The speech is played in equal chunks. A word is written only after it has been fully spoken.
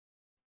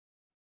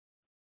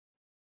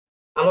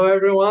Hello,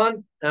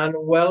 everyone, and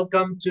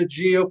welcome to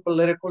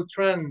Geopolitical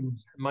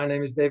Trends. My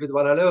name is David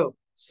Oualaalou.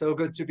 So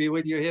good to be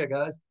with you here,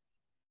 guys.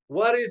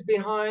 What is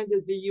behind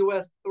the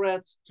U.S.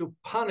 threats to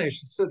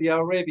punish Saudi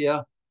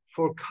Arabia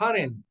for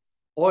cutting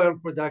oil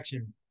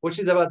production, which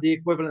is about the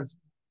equivalent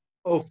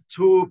of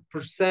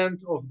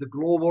 2% of the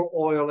global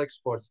oil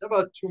exports,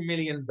 about 2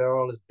 million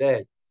barrels a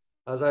day.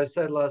 As I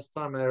said last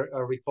time, I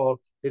recall,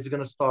 it's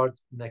going to start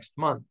next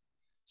month.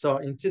 So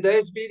in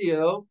today's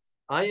video,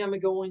 I am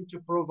going to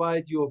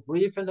provide you a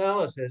brief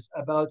analysis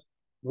about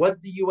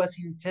what the U.S.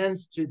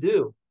 intends to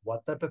do,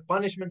 what type of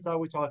punishments are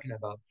we talking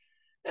about,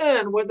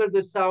 and whether the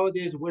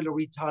Saudis will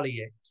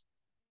retaliate.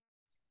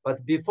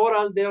 But before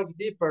I'll delve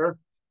deeper,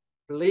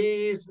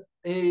 please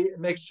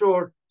make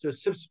sure to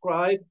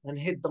subscribe and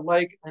hit the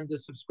like and the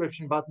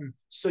subscription button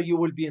so you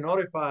will be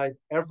notified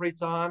every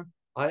time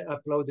I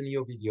upload a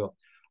new video.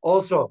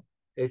 Also,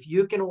 if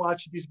you can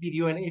watch this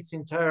video in its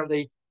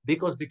entirety,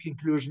 because the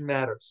conclusion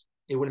matters,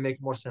 it will make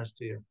more sense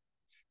to you.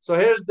 So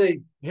here's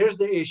the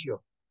issue.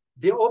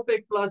 The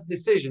OPEC Plus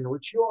decision,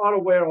 which you are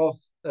aware of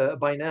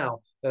by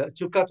now,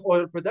 to cut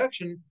oil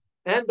production,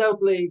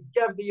 undoubtedly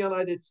gave the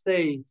United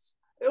States,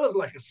 it was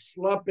like a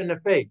slap in the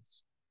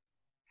face.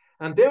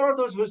 And there are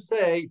those who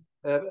say,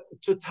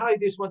 to tie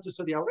this one to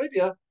Saudi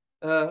Arabia,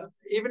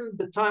 even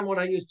the time when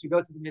I used to go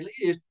to the Middle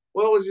East,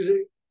 well,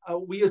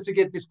 we used to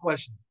get this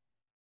question.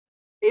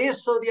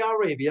 Is Saudi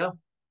Arabia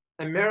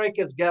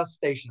America's gas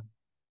station?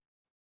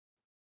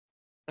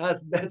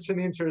 That's an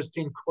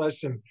interesting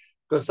question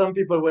because some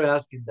people were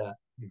asking that.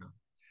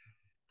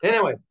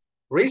 Anyway,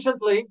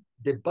 recently,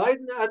 the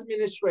Biden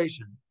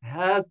administration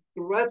has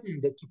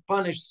threatened to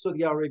punish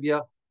Saudi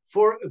Arabia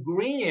for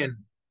agreeing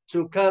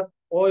to cut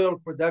oil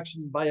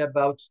production by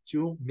about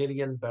 2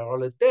 million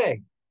barrels a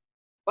day.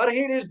 But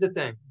here is the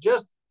thing,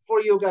 just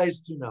for you guys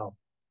to know.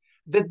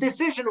 The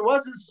decision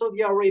wasn't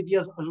Saudi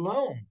Arabia's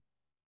alone,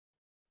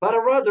 but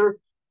rather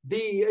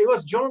it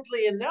was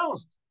jointly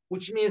announced,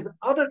 which means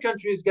other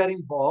countries got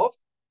involved,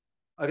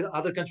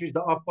 other countries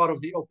that are part of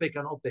the OPEC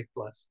and OPEC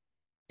Plus,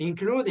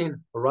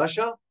 including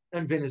Russia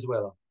and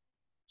Venezuela.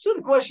 So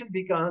the question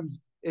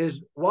becomes,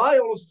 is why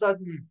all of a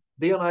sudden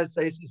the United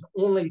States is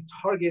only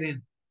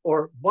targeting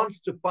or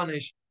wants to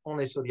punish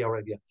only Saudi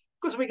Arabia?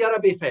 Because we got to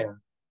be fair.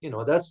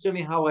 That's to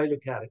me how I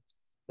look at it.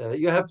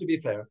 You have to be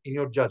fair in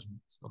your judgment.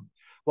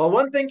 Well,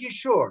 one thing is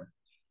sure,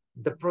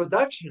 the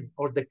production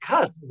or the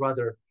cut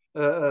rather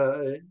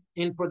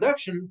in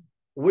production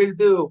will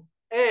do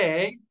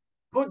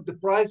put the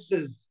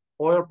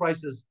oil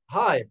prices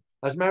high.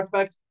 As a matter of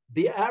fact,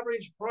 the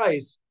average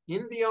price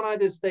in the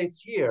United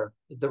States here,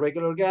 the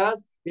regular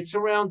gas, it's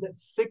around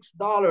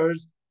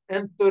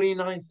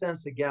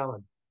 $6.39 a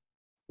gallon,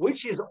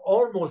 which is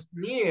almost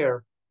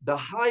near the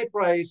high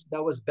price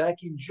that was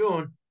back in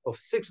June of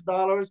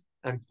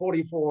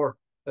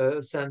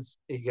 $6.44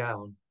 a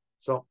gallon.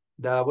 So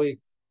that way,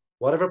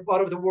 whatever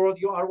part of the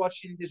world you are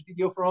watching this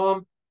video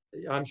from,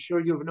 I'm sure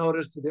you've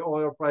noticed the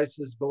oil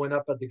prices going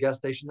up at the gas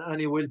station,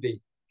 and it will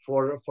be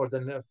for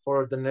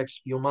the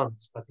next few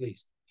months at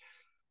least.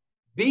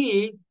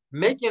 B,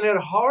 making it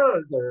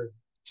harder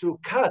to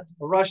cut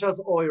Russia's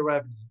oil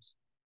revenues.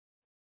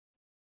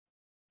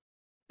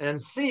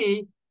 And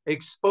C,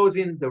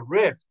 exposing the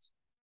rift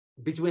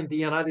between the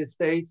United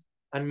States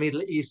and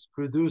Middle East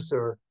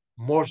producer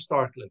more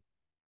starkly.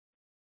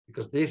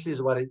 Because this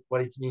is what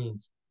it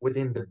means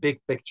within the big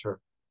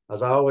picture.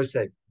 As I always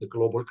say, the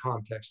global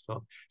context.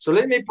 So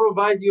let me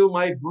provide you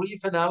my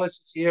brief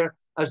analysis here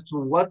as to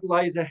what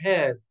lies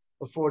ahead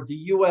for the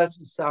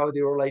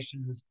U.S.-Saudi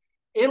relations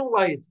in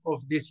light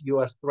of these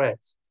U.S.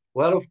 threats.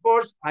 Well, of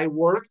course, I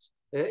worked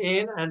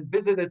in and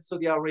visited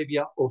Saudi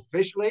Arabia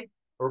officially,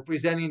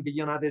 representing the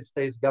United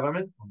States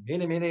government on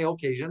many, many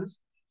occasions.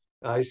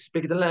 I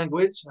speak the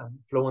language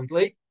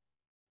fluently.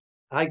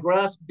 I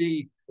grasp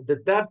the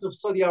depth of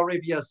Saudi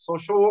Arabia's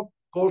social,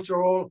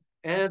 cultural,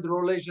 and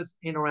religious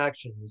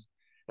interactions.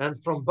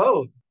 And from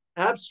both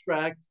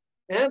abstract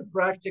and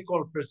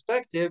practical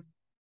perspective,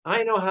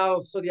 I know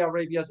how Saudi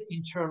Arabia's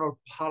internal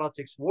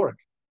politics work.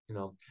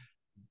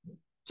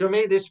 To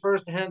me, this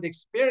firsthand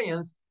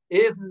experience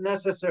is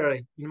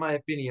necessary, in my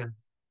opinion,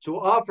 to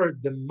offer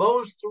the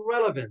most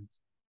relevant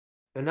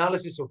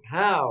analysis of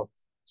how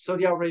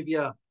Saudi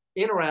Arabia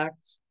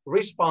interacts,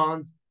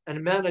 responds,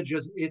 and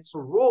manages its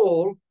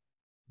role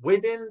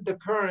within the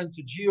current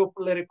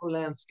geopolitical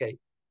landscape,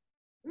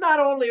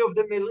 not only of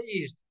the Middle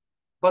East,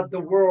 but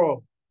the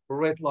world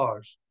writ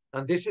large.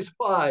 And this is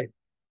why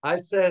I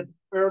said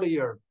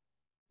earlier,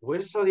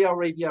 will Saudi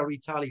Arabia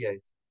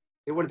retaliate?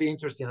 It will be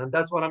interesting. And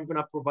that's what I'm going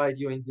to provide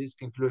you in this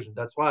conclusion.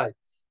 That's why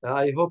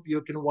I hope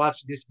you can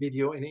watch this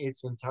video in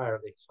its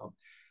entirety.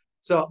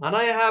 And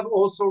I have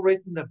also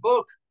written a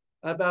book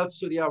about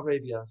Saudi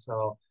Arabia.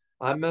 So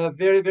I'm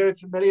very, very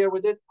familiar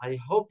with it. I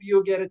hope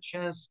you get a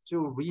chance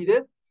to read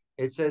it.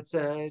 It's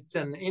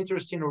an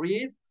interesting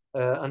read.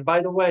 And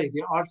by the way,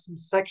 there are some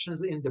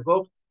sections in the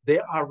book, they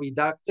are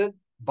redacted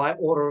by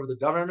order of the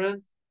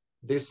government.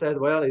 They said,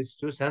 well, it's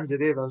too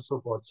sensitive and so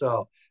forth.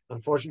 So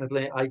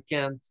Unfortunately, I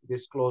can't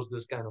disclose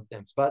those kind of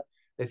things. But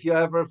if you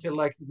ever feel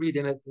like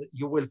reading it,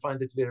 you will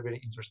find it very, very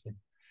interesting.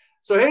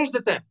 So here's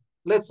the thing.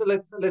 Let's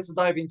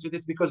dive into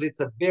this because it's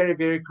a very,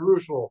 very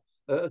crucial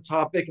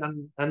topic,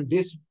 and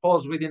this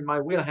falls within my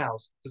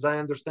wheelhouse because I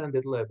understand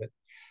it a little bit.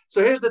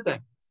 So here's the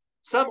thing.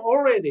 Some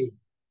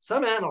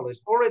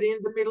analysts already in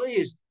the Middle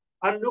East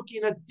are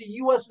looking at the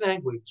US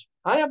language.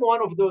 I am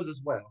one of those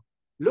as well,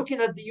 looking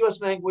at the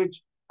US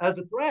language as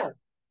a threat.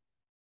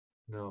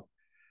 No.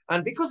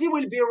 And because it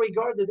will be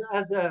regarded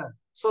as a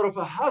sort of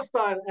a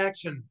hostile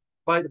action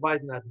by the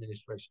Biden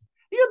administration,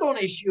 you don't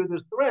issue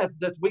this threat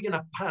that we're going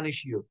to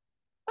punish you.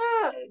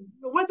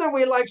 Whether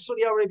we like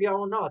Saudi Arabia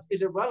or not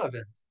is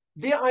irrelevant.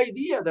 The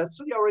idea that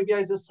Saudi Arabia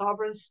is a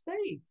sovereign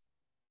state,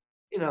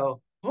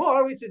 who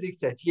are we to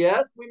dictate?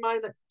 We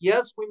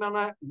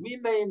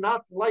may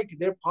not like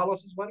their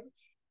policies, whatever,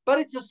 but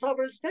it's a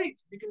sovereign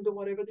state. You can do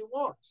whatever they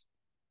want.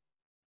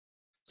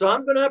 So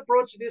I'm going to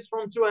approach this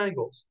from two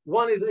angles.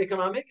 One is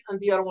economic and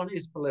the other one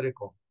is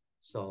political.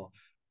 So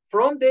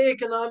from the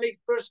economic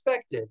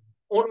perspective,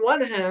 on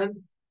one hand,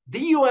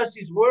 the US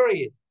is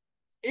worried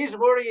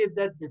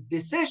that the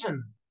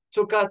decision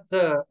to cut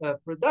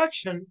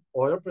production,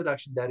 oil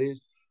production that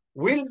is,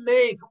 will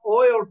make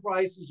oil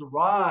prices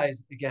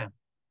rise again.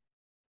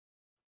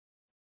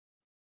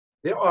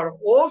 They are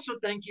also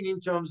thinking in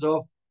terms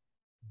of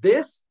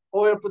this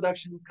oil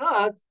production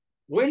cut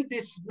will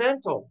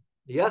dismantle.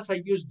 Yes,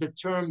 I use the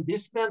term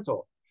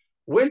dismantle.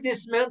 Will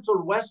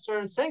dismantle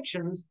Western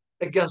sanctions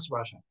against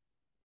Russia.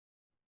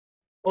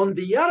 On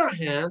the other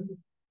hand,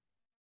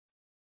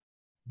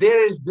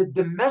 there is the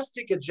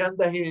domestic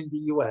agenda here in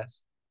the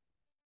US.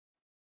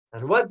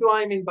 And what do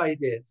I mean by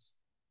this?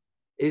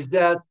 Is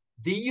that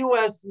the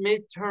US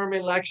midterm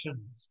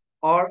elections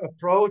are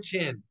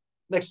approaching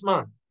next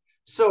month.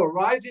 So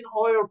rising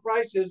oil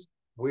prices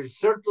will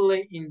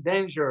certainly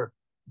endanger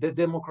the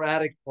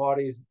Democratic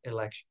Party's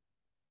election.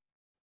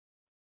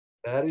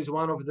 That is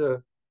one of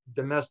the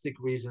domestic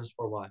reasons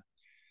for why.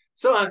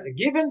 So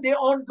given the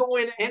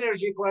ongoing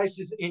energy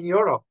crisis in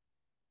Europe,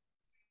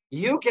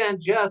 you can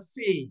just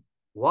see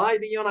why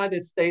the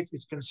United States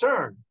is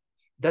concerned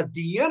that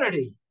the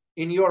unity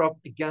in Europe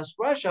against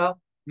Russia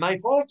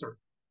might falter.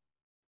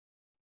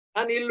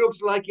 And it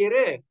looks like it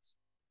is.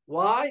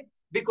 Why?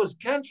 Because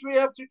country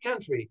after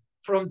country,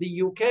 from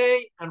the UK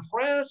and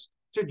France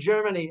to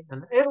Germany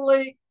and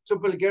Italy to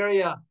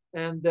Bulgaria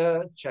and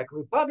the Czech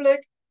Republic,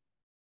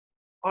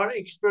 are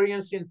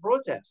experiencing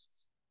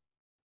protests.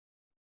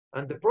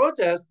 And the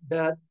protests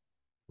that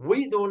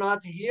we do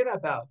not hear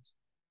about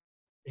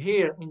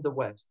here in the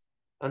West.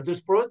 And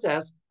those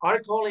protests are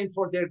calling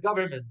for their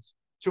governments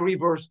to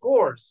reverse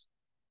course,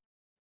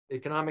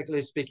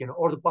 economically speaking,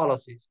 or the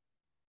policies.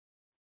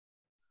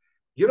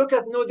 You look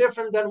at no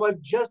different than what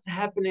just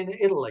happened in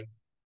Italy.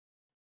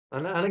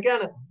 And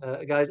again,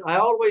 guys, I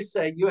always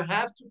say you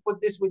have to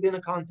put this within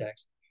a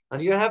context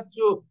and you have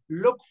to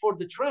look for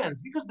the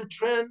trends because the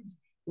trends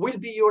will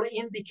be your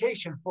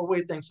indication for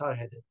where things are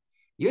headed.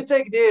 You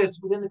take this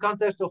within the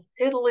context of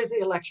Italy's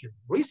election,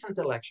 recent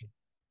election,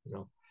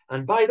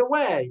 And by the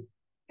way,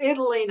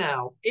 Italy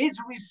now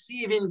is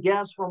receiving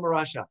gas from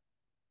Russia.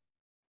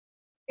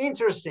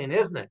 Interesting,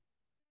 isn't it?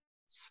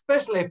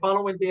 Especially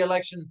following the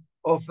election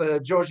of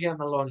Giorgia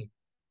Meloni.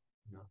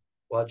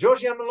 Well,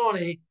 Giorgia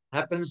Meloni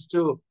happens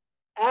to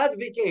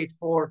advocate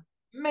for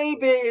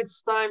maybe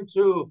it's time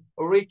to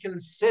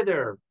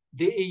reconsider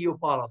the EU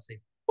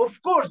policy.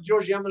 Of course,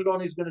 Giorgia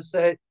Meloni is going to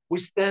say, we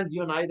stand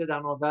united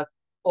and all that.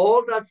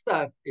 All that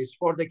stuff is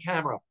for the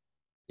camera.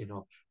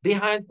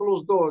 Behind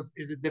closed doors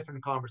is a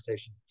different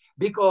conversation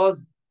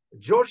because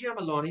Giorgia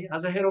Meloni,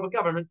 as a head of a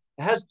government,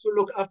 has to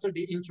look after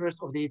the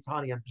interests of the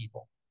Italian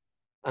people.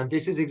 And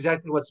this is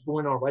exactly what's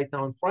going on right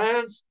now in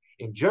France,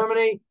 in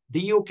Germany,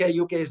 the UK.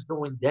 UK is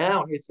going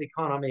down. Its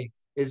economy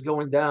is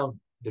going down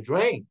the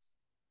drain.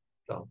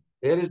 So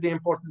it is the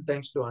important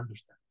things to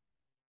understand.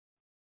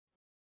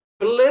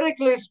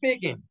 Politically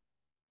speaking,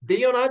 the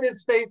United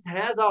States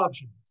has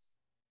options,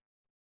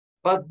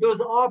 but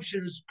those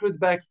options could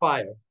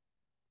backfire.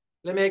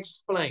 Let me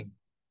explain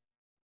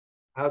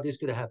how this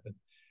could happen.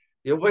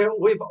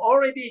 We've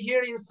already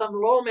hearing some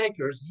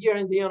lawmakers here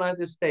in the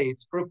United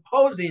States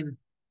proposing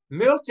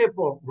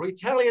multiple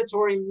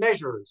retaliatory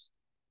measures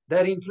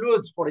that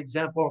includes, for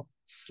example,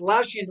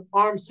 slashing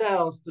arms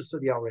sales to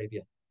Saudi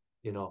Arabia,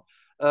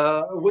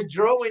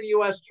 withdrawing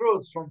U.S.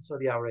 troops from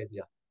Saudi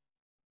Arabia.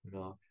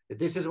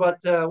 This is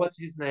what's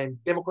his name?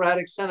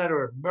 Democratic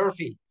Senator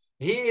Murphy.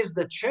 He is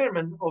the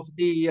chairman of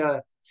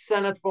the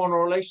Senate Foreign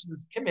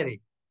Relations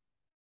Committee,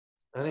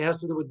 and it has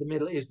to do with the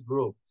Middle East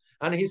group.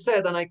 And he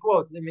said, and I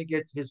quote, let me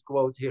get his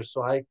quote here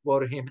so I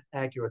quote him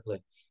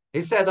accurately. He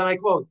said, and I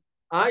quote,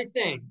 I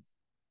think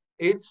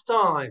it's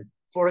time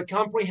for a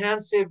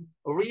comprehensive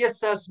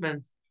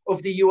reassessment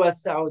of the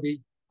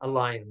US-Saudi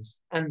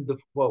alliance, end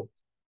of quote.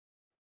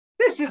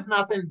 This is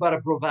nothing but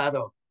a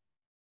bravado.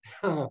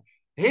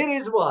 Here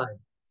is why.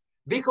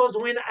 Because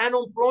when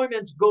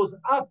unemployment goes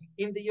up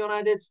in the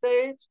United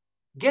States,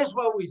 guess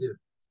what we do?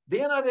 The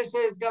United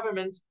States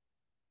government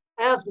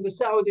asks the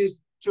Saudis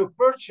to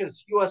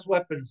purchase US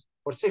weapons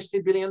for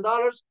 $60 billion,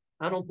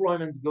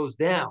 unemployment goes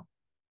down.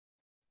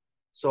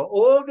 So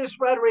all this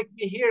rhetoric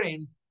we're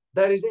hearing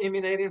that is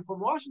emanating from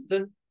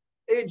Washington,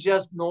 it's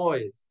just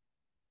noise,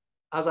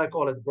 as I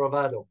call it,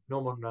 bravado,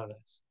 no more, no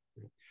less.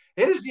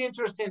 Here is the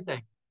interesting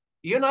thing.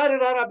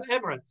 United Arab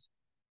Emirates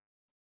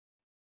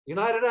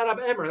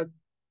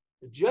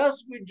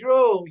just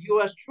withdrew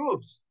US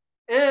troops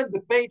and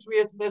the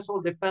Patriot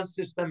missile defense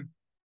system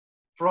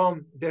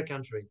from their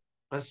country.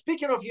 And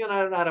speaking of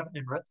United Arab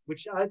Emirates,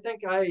 which I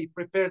think I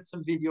prepared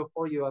some video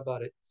for you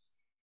about it,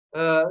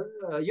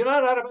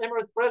 United Arab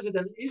Emirates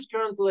president is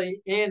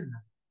currently in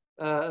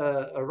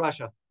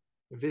Russia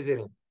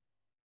visiting.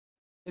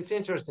 It's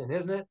interesting,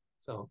 isn't it?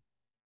 So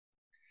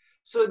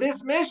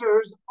these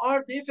measures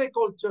are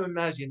difficult to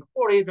imagine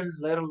or even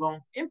let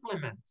alone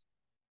implement.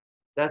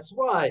 That's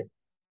why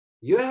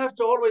you have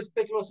to always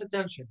pay close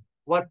attention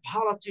what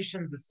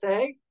politicians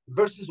say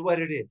versus what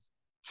it is.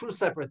 Two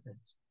separate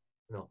things.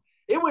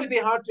 It will be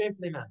hard to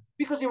implement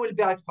because it will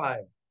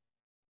backfire.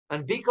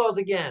 And because,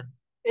 again,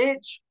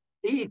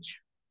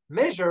 each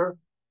measure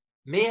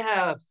may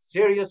have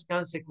serious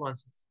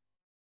consequences.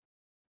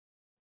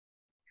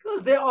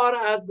 Because there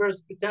are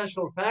adverse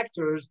potential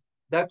factors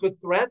that could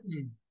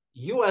threaten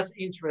US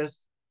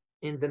interests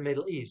in the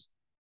Middle East.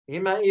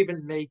 It might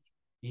even make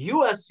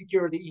US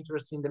security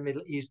interests in the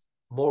Middle East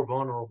more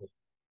vulnerable.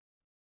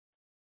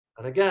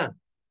 And again,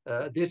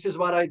 this is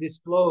what I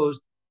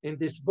disclosed in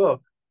this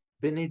book,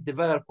 Beneath the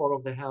Veil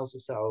of the House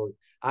of Saud.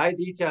 I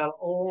detail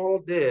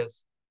all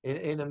this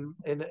in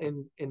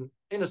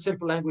a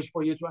simple language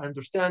for you to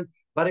understand,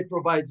 but it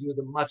provides you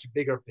the much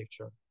bigger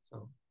picture.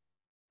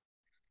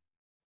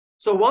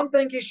 So one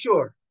thing is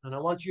sure, and I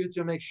want you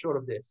to make sure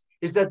of this,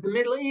 is that the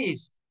Middle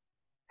East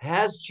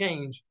has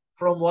changed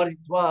from what it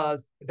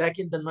was back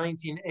in the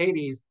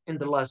 1980s in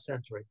the last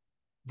century.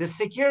 The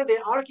security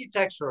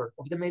architecture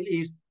of the Middle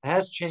East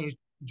has changed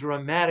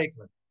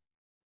dramatically,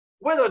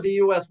 whether the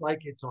US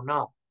like it or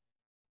not.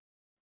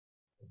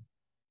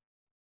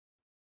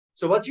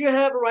 So what you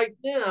have right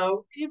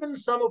now, even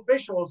some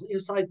officials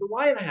inside the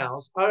White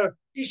House are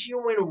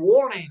issuing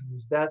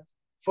warnings that,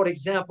 for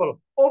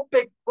example,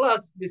 OPEC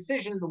plus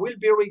decision will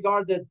be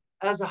regarded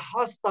as a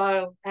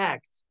hostile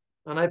act.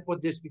 And I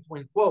put this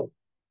between quote,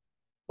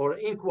 or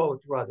in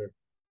quote rather.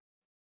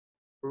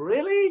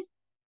 Really?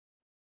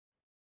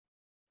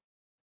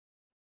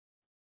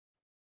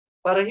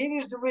 But here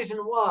is the reason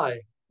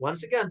why.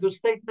 Once again, those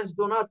statements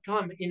do not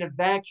come in a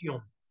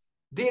vacuum.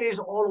 There is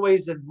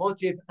always a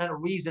motive and a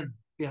reason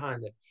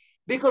behind it.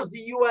 Because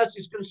the US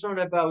is concerned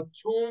about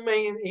two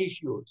main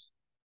issues.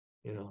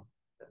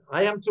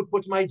 I am to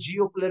put my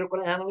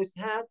geopolitical analyst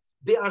hat.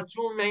 There are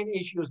two main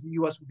issues the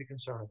US will be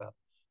concerned about.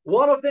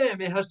 One of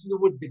them, it has to do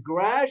with the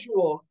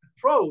gradual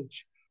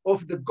approach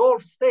of the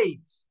Gulf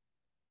states,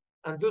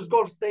 and those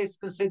Gulf states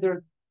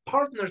considered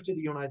partners to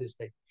the United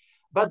States,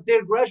 but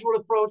their gradual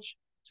approach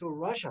to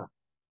Russia.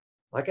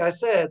 Like I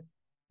said,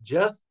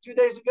 just 2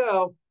 days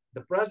ago,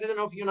 the president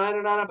of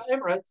United Arab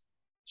Emirates,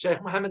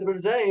 Sheikh Mohammed bin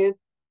Zayed,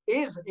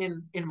 is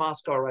in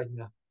Moscow right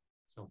now.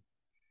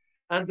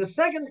 And the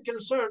second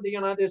concern the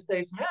United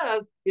States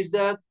has is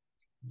that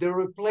the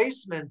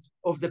replacement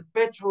of the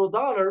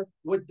petrodollar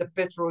with the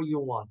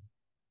petro-yuan,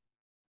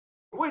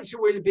 which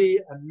will be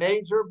a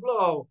major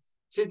blow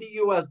to the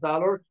US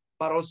dollar,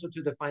 but also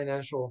to the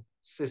financial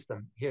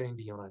system here in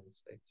the United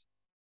States.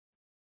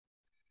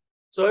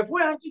 So if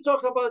we have to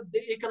talk about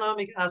the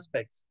economic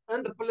aspects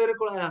and the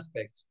political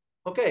aspects,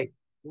 okay,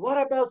 what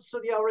about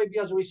Saudi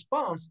Arabia's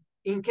response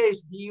in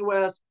case the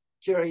US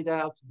carried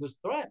out those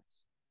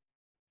threats?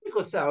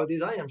 Because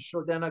Saudis, I am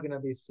sure they're not going to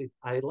be sit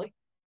idly.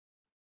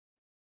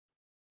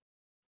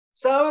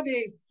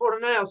 Saudi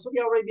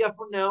Arabia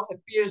for now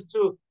appears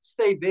to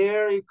stay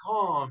very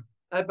calm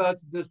about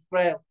these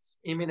threats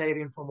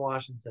emanating from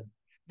Washington.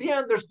 They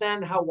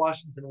understand how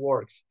Washington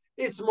works.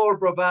 It's more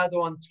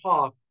bravado and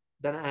talk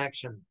than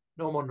action,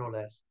 no more, no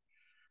less.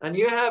 And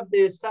you have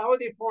the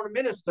Saudi foreign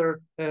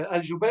minister,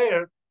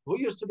 Al-Jubair, who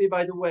used to be,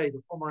 by the way,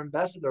 the former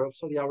ambassador of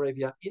Saudi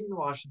Arabia in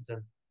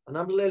Washington. And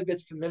I'm a little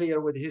bit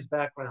familiar with his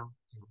background.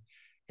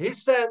 He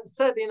said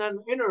in an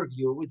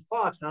interview with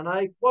Fox, and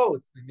I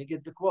quote, let me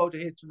get the quote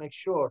here to make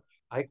sure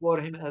I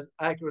quote him as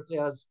accurately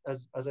as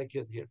I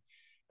could here.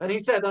 And he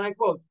said, and I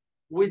quote,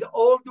 with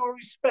all due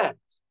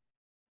respect,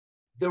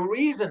 the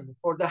reason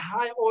for the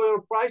high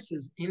oil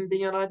prices in the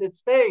United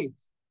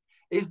States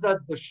is that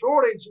the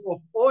shortage of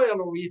oil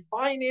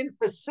refining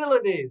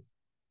facilities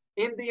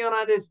in the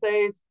United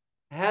States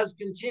has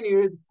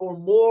continued for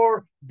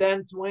more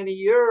than 20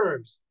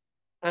 years.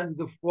 And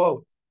the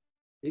quote.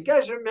 You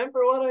guys remember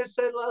what I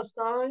said last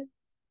time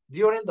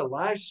during the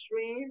live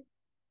stream?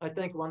 I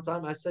think one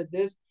time I said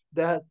this,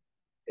 that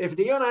if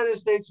the United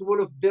States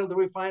would have built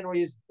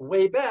refineries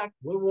way back,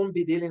 we won't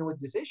be dealing with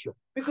this issue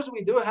because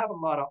we do have a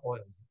lot of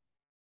oil.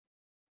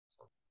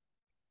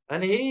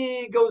 And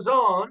he goes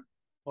on,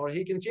 or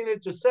he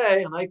continued to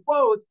say, and I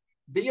quote,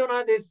 the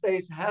United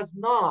States has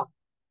no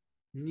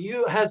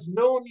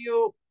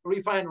new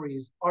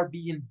refineries are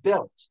being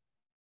built.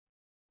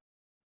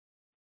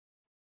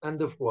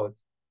 End of quote.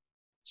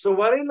 So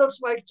what it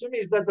looks like to me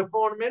is that the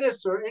foreign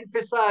minister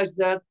emphasized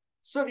that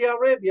Saudi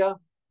Arabia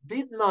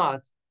did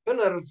not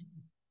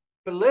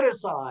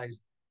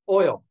politicize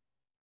oil.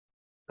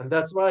 And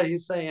that's why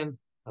he's saying,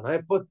 and I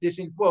put this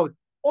in quote,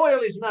 oil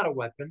is not a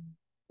weapon.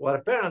 Well,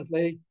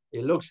 apparently,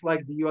 it looks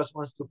like the US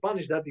wants to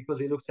punish that because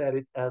he looks at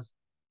it as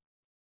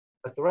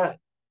a threat.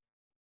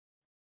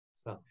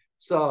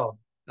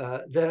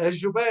 The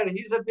Joubert,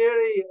 he's a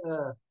very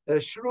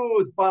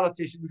shrewd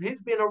politician.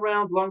 He's been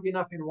around long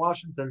enough in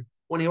Washington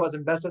when he was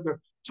ambassador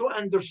to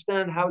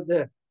understand how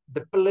the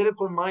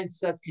political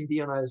mindset in the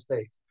United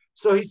States.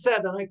 So he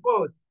said, and I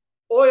quote,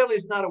 oil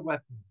is not a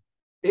weapon.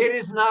 It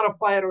is not a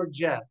fighter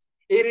jet.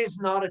 It is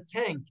not a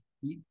tank.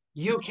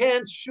 You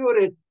can't shoot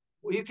it.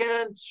 You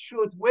can't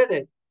shoot with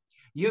it.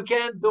 You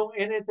can't do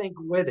anything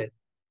with it.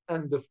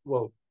 End of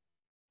quote.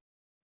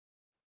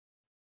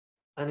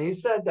 And he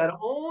said that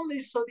only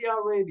Saudi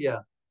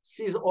Arabia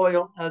sees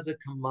oil as a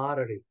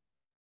commodity.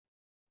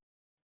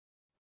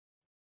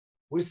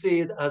 We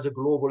see it as a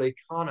global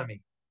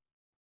economy.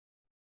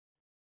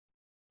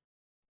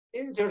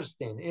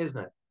 Interesting,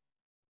 isn't it?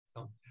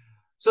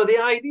 So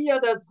the idea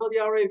that Saudi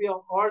Arabia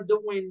are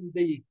doing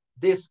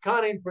this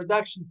cutting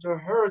production to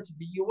hurt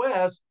the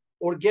US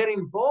or get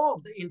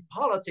involved in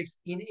politics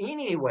in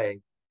any way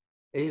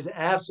is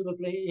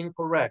absolutely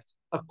incorrect,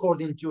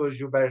 according to a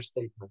Joubert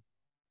statement.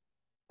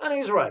 And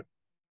he's right.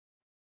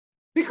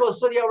 Because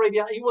Saudi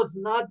Arabia, it was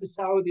not the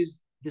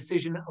Saudis'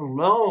 decision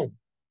alone.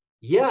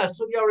 Yes,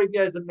 Saudi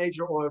Arabia is a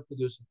major oil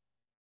producer,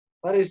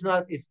 but it's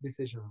not its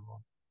decision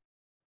alone.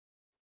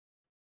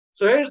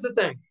 So here's the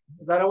thing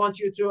that I want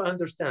you to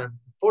understand.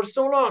 For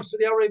so long,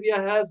 Saudi Arabia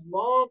has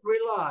long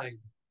relied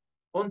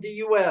on the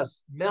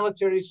US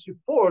military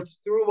support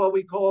through what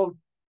we call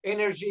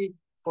energy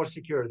for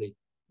security.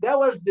 That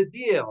was the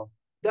deal.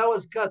 That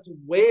was cut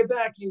way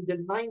back in the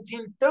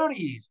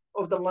 1930s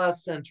of the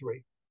last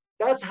century.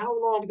 That's how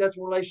long that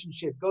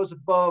relationship goes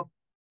above,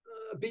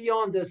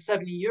 beyond the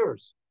 70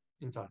 years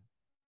in time.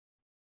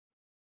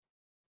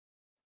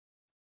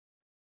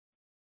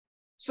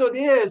 So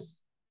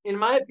this, in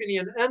my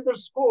opinion,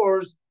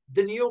 underscores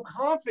the new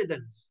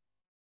confidence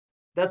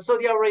that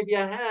Saudi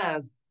Arabia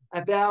has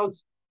about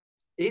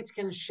it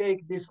can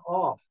shake this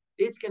off.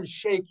 It can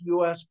shake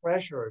US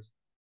pressures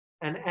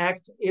and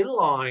act in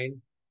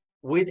line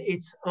with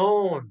its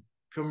own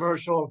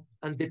commercial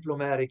and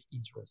diplomatic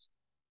interest.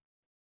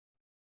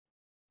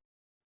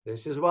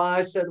 This is why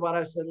I said what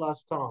I said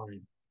last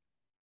time.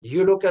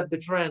 You look at the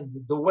trend,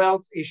 the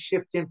wealth is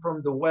shifting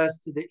from the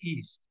west to the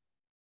east.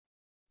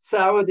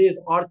 Saudis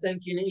are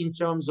thinking in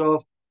terms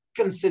of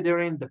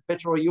considering the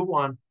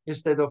petro-yuan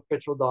instead of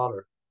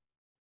petrodollar.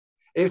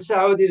 If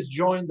Saudis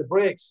join the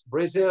BRICS,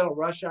 Brazil,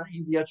 Russia,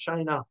 India,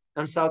 China,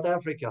 and South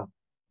Africa,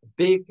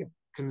 big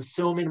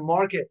consuming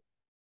market,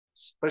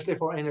 especially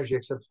for energy,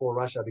 except for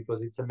Russia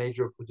because it's a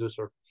major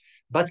producer.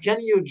 But can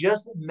you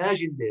just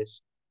imagine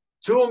this?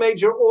 Two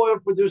major oil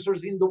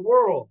producers in the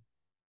world,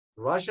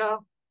 Russia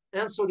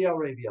and Saudi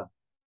Arabia,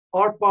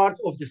 are part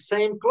of the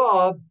same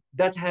club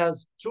that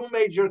has two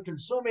major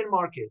consuming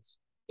markets,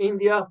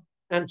 India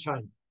and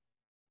China.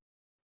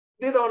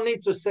 They don't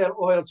need to sell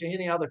oil to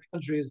any other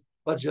countries,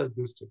 but just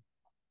those two.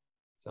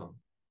 So,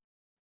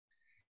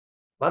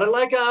 but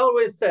like I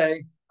always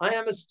say, I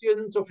am a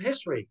student of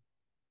history.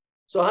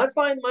 So I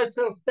find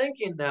myself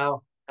thinking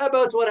now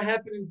about what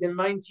happened in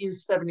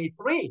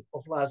 1973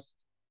 of last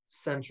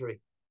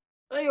century.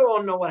 And you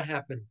all know what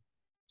happened.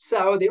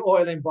 Saudi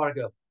oil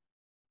embargo.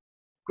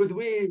 Could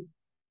we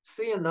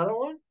see another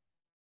one?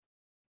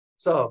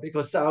 So,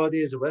 because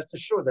Saudis, rest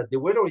assured that they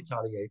will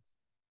retaliate.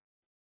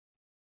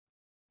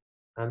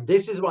 And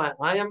this is why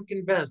I am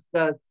convinced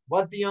that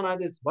what the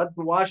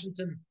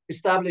Washington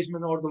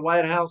establishment or the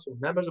White House or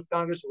members of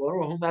Congress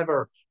or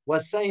whomever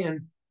was saying,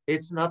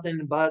 it's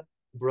nothing but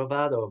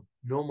bravado,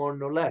 no more,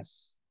 no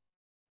less.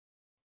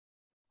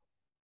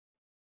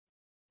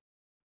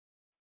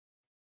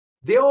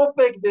 The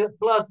OPEC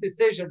plus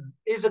decision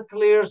is a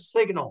clear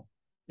signal,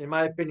 in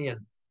my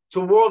opinion,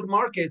 to world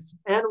markets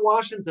and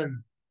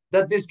Washington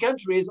that these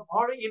countries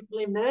are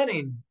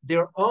implementing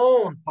their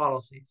own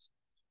policies.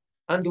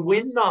 And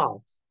will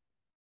not,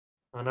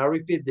 and I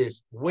repeat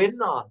this, will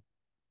not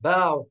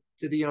bow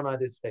to the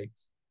United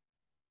States.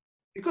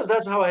 Because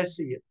that's how I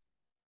see it.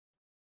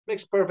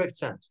 Makes perfect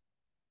sense.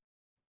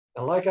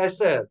 And like I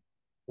said,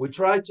 we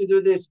tried to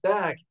do this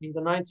back in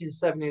the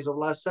 1970s of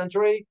last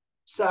century.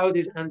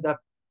 Saudis end up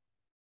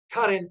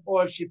cutting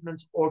oil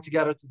shipments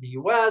altogether to the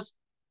US.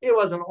 It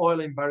was an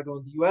oil embargo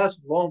in the US,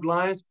 long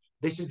lines.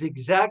 This is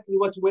exactly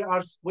what we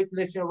are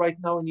witnessing right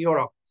now in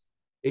Europe.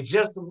 It's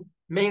just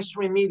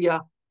mainstream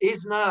media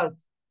is not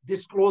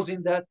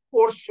disclosing that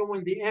or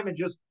showing the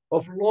images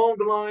of long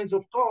lines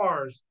of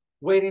cars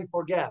waiting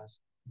for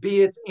gas,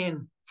 be it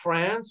in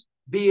France,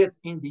 be it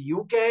in the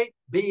UK,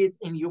 be it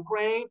in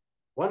Ukraine.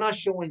 We're not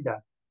showing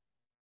that.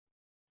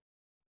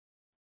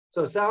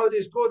 So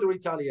Saudis could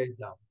retaliate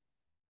now.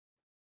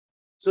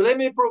 So let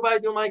me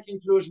provide you my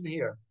conclusion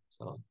here.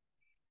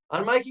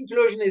 And my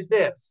conclusion is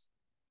this.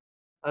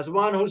 as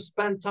one who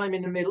spent time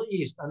in the Middle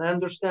East and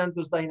understand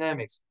those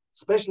dynamics,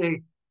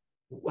 especially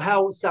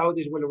how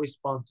Saudis will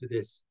respond to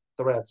these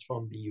threats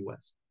from the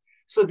US.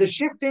 So the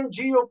shifting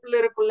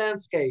geopolitical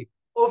landscape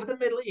of the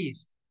Middle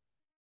East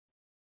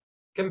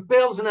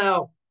compels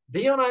now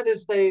the United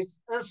States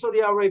and Saudi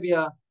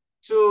Arabia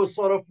to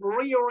sort of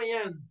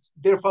reorient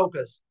their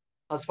focus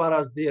as far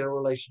as their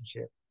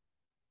relationship.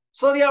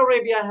 Saudi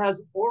Arabia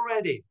has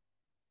already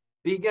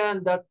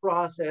begun that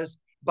process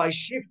by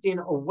shifting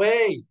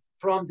away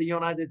from the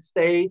United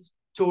States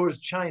towards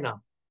China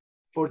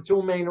for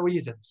two main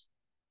reasons.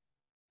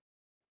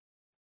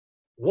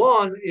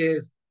 One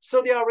is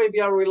Saudi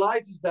Arabia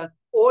realizes that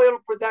oil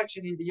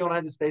production in the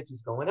United States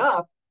is going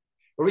up,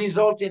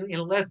 resulting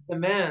in less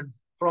demand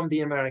from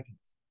the Americans.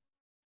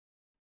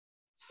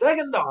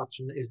 Second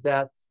option is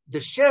that the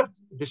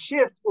shift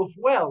of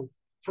wealth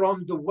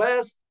from the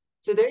West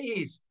to the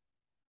East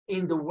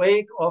in the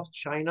wake of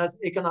China's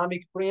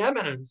economic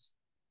preeminence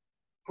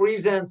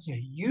presents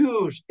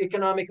huge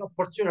economic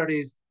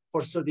opportunities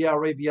for Saudi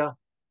Arabia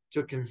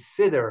to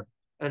consider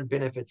and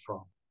benefit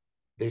from.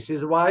 This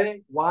is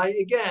why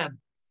again,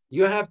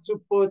 you have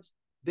to put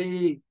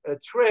the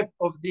trip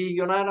of the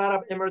United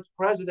Arab Emirates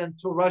president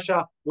to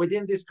Russia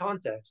within this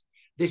context.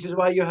 This is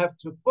why you have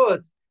to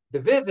put the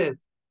visit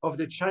of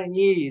the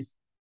Chinese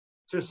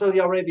to Saudi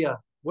Arabia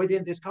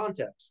within this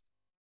context.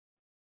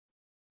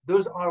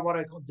 Those are what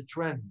I call the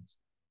trends,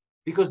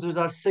 because those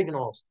are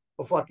signals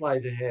of what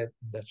lies ahead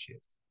in that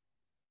shift.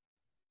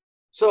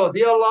 So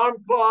the alarm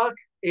clock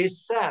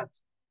is set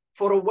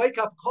for a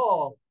wake-up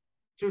call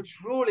to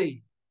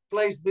truly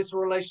place this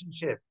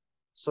relationship,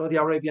 Saudi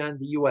Arabia and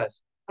the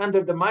US,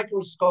 under the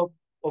microscope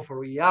of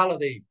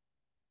reality,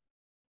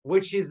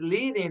 which is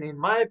leading, in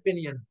my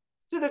opinion,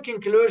 to the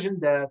conclusion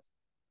that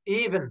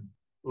even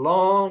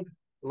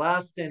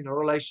long-lasting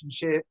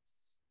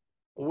relationships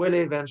will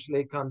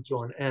eventually come to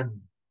an end,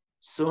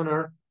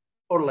 sooner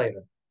or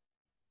later.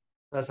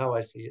 That's how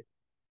I see it.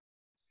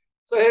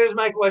 So here's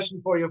my question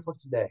for you for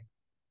today.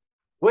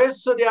 Will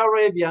Saudi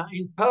Arabia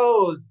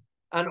impose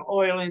an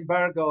oil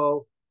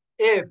embargo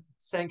if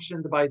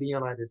sanctioned by the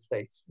United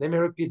States? Let me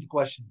repeat the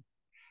question.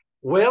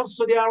 Will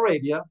Saudi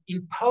Arabia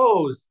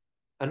impose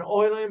an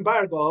oil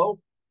embargo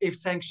if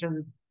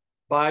sanctioned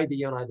by the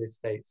United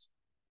States?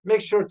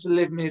 Make sure to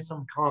leave me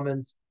some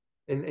comments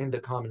in the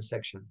comment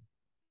section.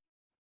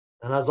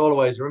 And as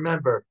always,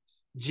 remember,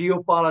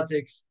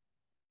 geopolitics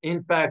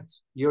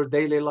impact your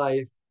daily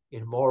life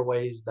in more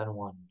ways than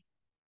one.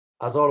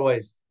 As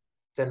always,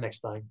 till next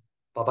time.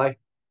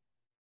 Bye-bye.